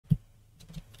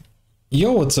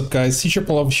Yo, what's up, guys? Teacher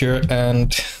Paul over here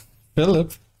and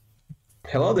Philip.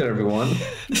 Hello there, everyone.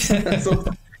 So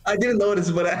I didn't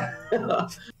notice, but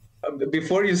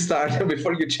before you start,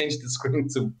 before you change the screen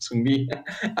to me,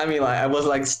 I mean, like I was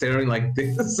like staring like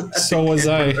this. So was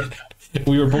I.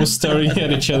 We were both staring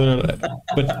at each other,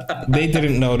 but they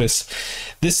didn't notice.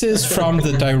 This is from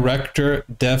the director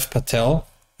Dev Patel.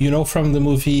 You know, from the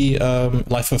movie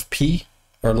Life of Pi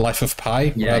or Life of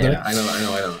Pi. Yeah, rather. yeah, I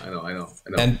know.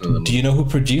 And do you know who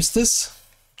produced this?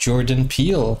 Jordan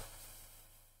Peele.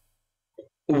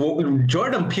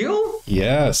 Jordan Peele?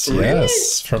 Yes, Really?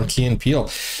 yes, from Key and Peele.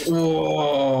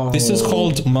 Whoa. This is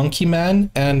called Monkey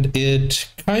Man, and it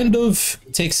kind of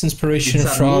takes inspiration It's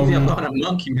a from. movie about a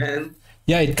monkey, man.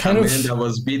 Yeah, it kind of. Man that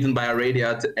was beaten by a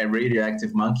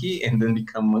radioactive monkey and then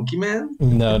become Monkey Man.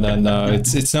 No.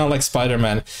 It's not like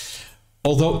Spider-Man.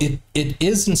 Although it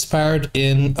is inspired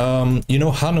in you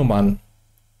know, Hanuman.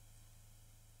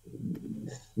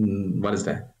 What is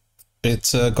that?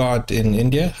 It's a god in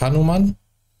India, Hanuman.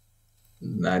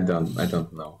 I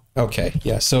don't know. Okay,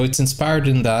 yeah, so it's inspired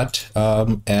in that.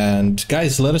 And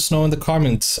guys, let us know in the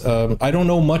comments. I don't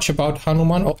know much about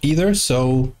Hanuman either,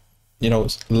 so you know,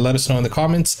 let us know in the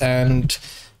comments and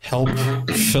help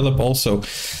Philip also.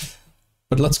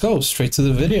 But let's go straight to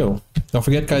the video. Don't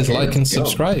forget, guys, Okay, like and let's go.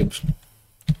 subscribe.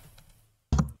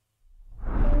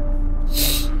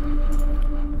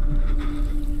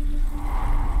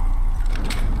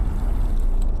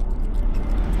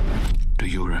 Do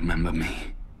you remember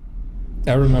me?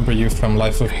 I remember you from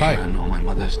Life of I Pi. know my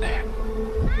mother's name.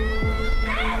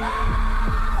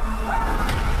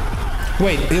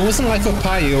 Wait, it wasn't Life of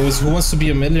Pi, it was Who Wants to Be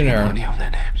a Millionaire. Any of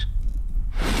their names.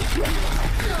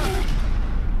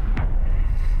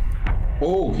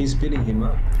 Oh, he's beating him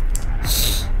up.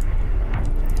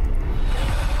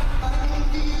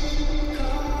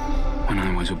 When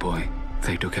I was a boy,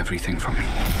 they took everything from me.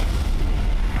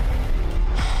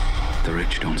 The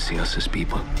rich don't see us as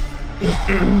people.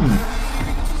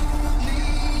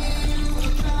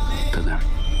 To them,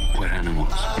 we're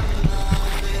animals.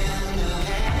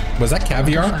 Was that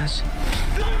caviar? Us.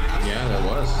 Yeah, that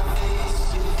was.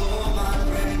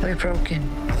 We're broken.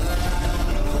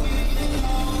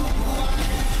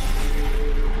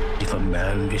 If a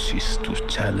man wishes to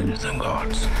challenge the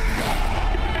gods,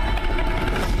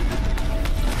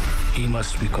 he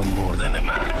must become more than a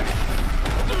man.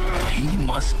 He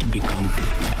must become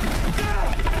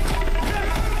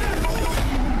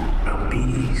a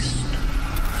beast.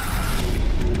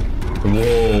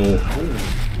 Whoa.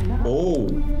 Oh.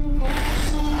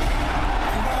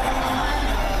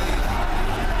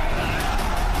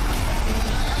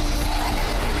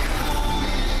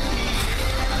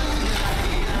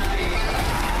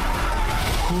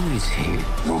 Who is he?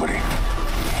 Nobody.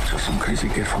 Just some crazy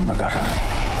kid from the gutter.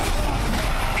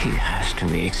 He has to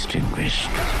be extinguished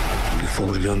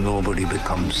before your nobody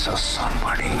becomes a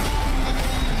somebody.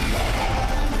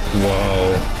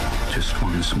 Whoa. Just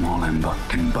one small ember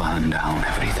can burn down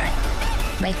everything.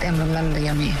 Make them remember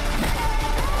your name.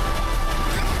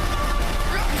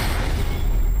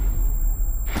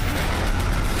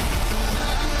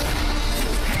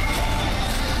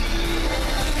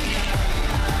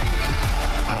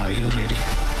 Are you ready?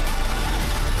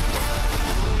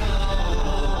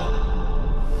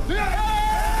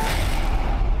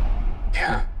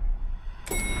 Yeah.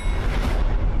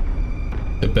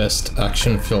 The best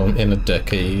action film in a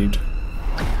decade.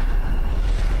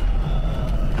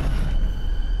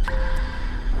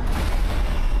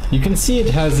 You can see it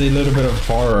has a little bit of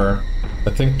horror. I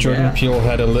think Jordan Yeah. Peele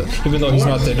had a little, even though he's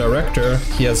not the director,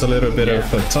 he has a little bit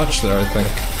of a touch there, I think.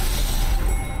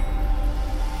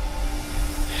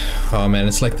 Oh man,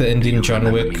 it's like the ending You John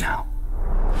remember me Wick. now.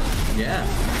 Yeah.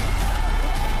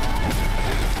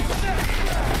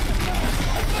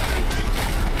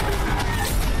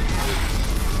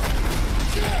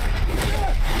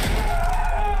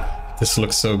 This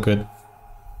looks so good.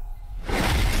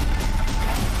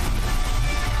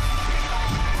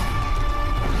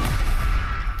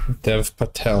 Dev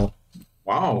Patel.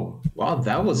 Wow. Wow,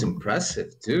 that was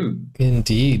impressive, dude.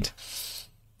 Indeed.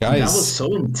 Guys, That was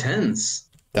so intense.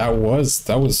 that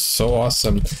was so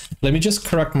awesome. Let me just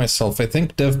correct myself. I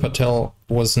think Dev Patel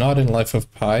was not in Life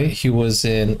of Pi. He was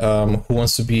in Who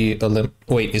Wants to Be a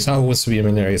Wait, it's not Who Wants to Be a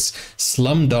Millionaire. It's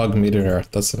Slumdog Millionaire.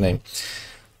 That's the name.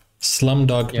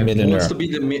 Slumdog Yeah, Who Millionaire. Wants to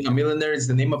Be a Millionaire is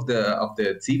the name of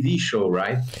the TV show,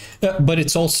 right? But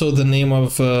it's also the name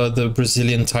of the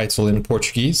Brazilian title in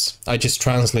Portuguese. I just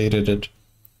translated it.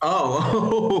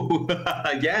 Oh,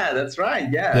 yeah, that's right.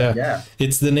 Yeah.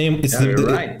 It's the name. It's Yeah, you're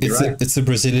right, you're right. It's a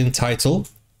Brazilian title,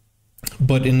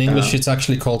 but in English it's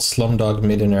actually called Slumdog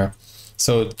Millionaire.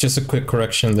 So just a quick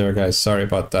correction there, guys. Sorry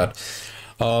about that.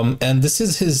 And this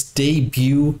is his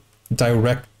debut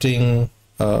directing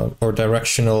or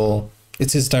directional.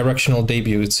 It's his directional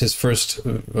debut. It's his first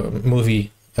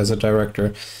movie as a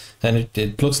director, and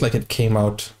it looks like it came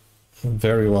out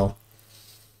very well.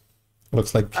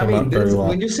 Looks like it came out very well.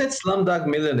 When you said Slumdog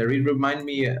Millionaire, it reminded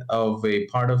me of a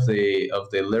part of the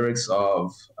lyrics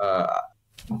of.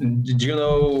 Did you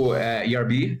know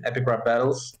ERB, Epic Rap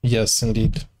Battles? Yes,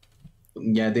 indeed.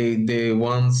 Yeah, they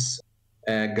once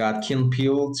got Key and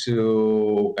Peele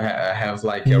to have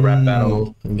like a rap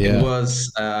battle. Yeah. It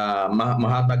was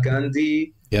Mahatma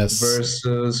Gandhi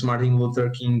versus Martin Luther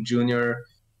King Jr.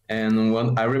 And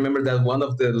I remember that one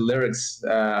of the lyrics,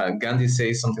 Gandhi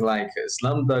says something like,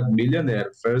 "Slumdog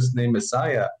Millionaire, first name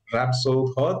Messiah, rap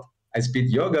so hot, I spit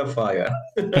yoga fire."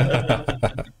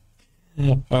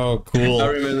 Oh, cool. I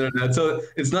remember that. So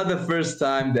it's not the first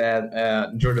time that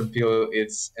Jordan Peele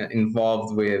is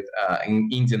involved with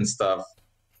Indian stuff.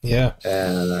 Yeah.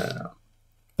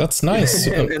 That's nice.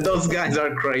 And those guys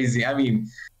are crazy. I mean,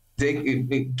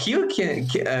 Michael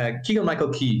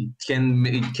Key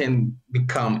can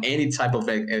become any type of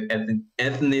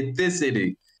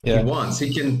ethnicity he wants.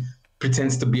 He can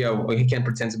pretend to be a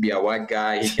white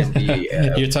guy. He can be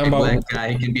You're talking a black about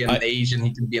guy. He can be an Asian.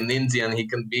 He can be an Indian. He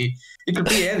could be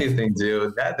anything,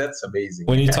 dude. That's amazing.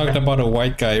 When you talked about a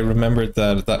white guy, I remembered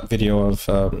that video of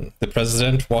the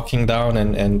president walking down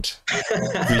and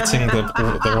greeting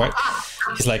the white.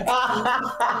 He's like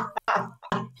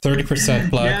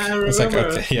 30% black. Yeah, I it's like,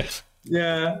 remember. okay, yeah.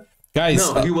 Yeah. Guys.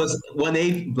 No, he was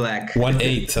 1/8 black.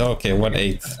 1/8. Okay,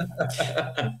 1/8.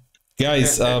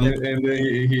 Guys, and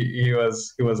he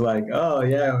was like, oh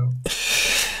yeah.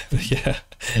 Yeah,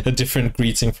 a different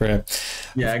greeting for him.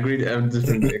 Yeah, I agree.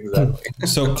 Different, exactly.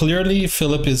 So clearly,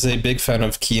 Philip is a big fan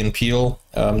of Key and Peele.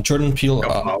 Jordan Peele.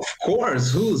 Of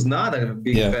course, who's not a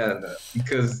big fan?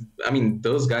 Because I mean,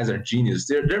 those guys are genius.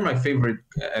 They're my favorite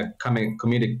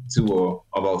comedic duo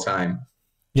of all time.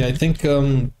 Yeah, I think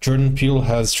Jordan Peele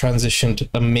has transitioned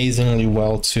amazingly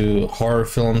well to horror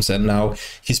films, and now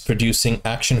he's producing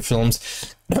action films.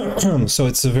 So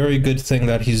it's a very good thing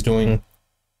that he's doing,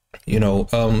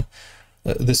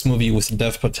 this movie with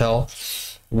Dev Patel,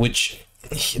 which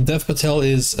Dev Patel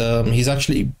is, he's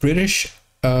actually British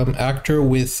actor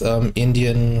with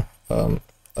Indian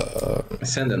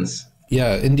ascendance.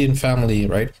 Yeah, Indian family,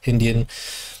 right? Indian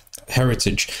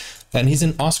heritage. And he's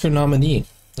an Oscar nominee.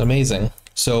 Amazing.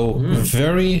 So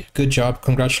very good job.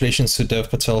 Congratulations to Dev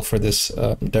Patel for this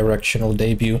directional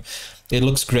debut. It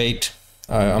looks great.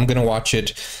 I'm gonna watch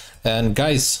it. And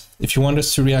guys, if you want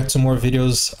us to react to more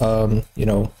videos,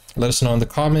 let us know in the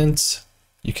comments.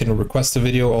 You can request a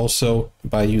video also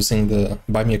by using the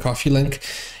Buy Me a Coffee link.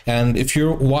 And if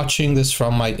you're watching this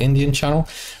from my Indian channel,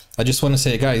 I just want to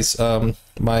say, guys,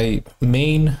 my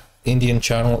main Indian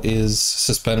channel is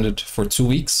suspended for 2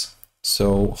 weeks.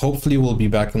 So hopefully we'll be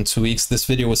back in 2 weeks. This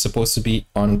video was supposed to be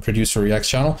on Producer Reacts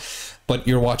channel, but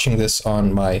you're watching this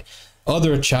on my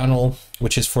other channel,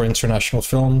 which is for international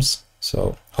films.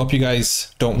 So hope you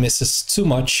guys don't miss us too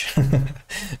much,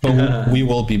 but we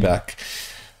will be back.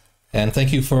 And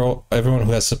thank you for everyone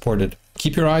who has supported.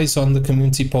 Keep your eyes on the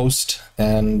community post,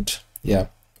 and yeah,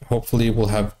 hopefully we'll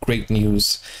have great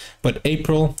news. But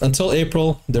until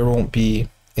April, there won't be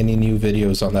any new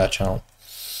videos on that channel.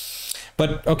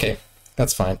 But okay,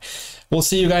 that's fine. We'll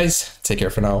see you guys. Take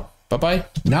care for now. Bye-bye.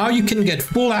 Now you can get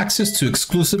full access to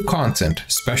exclusive content,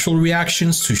 special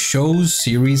reactions to shows,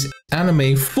 series,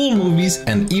 anime, full movies,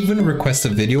 and even request a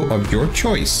video of your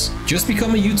choice. Just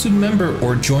become a YouTube member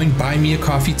or join Buy Me a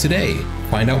Coffee today.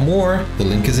 Find out more, the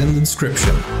link is in the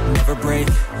description. Never break,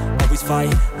 always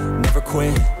fight, never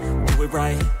quit, do it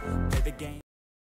right.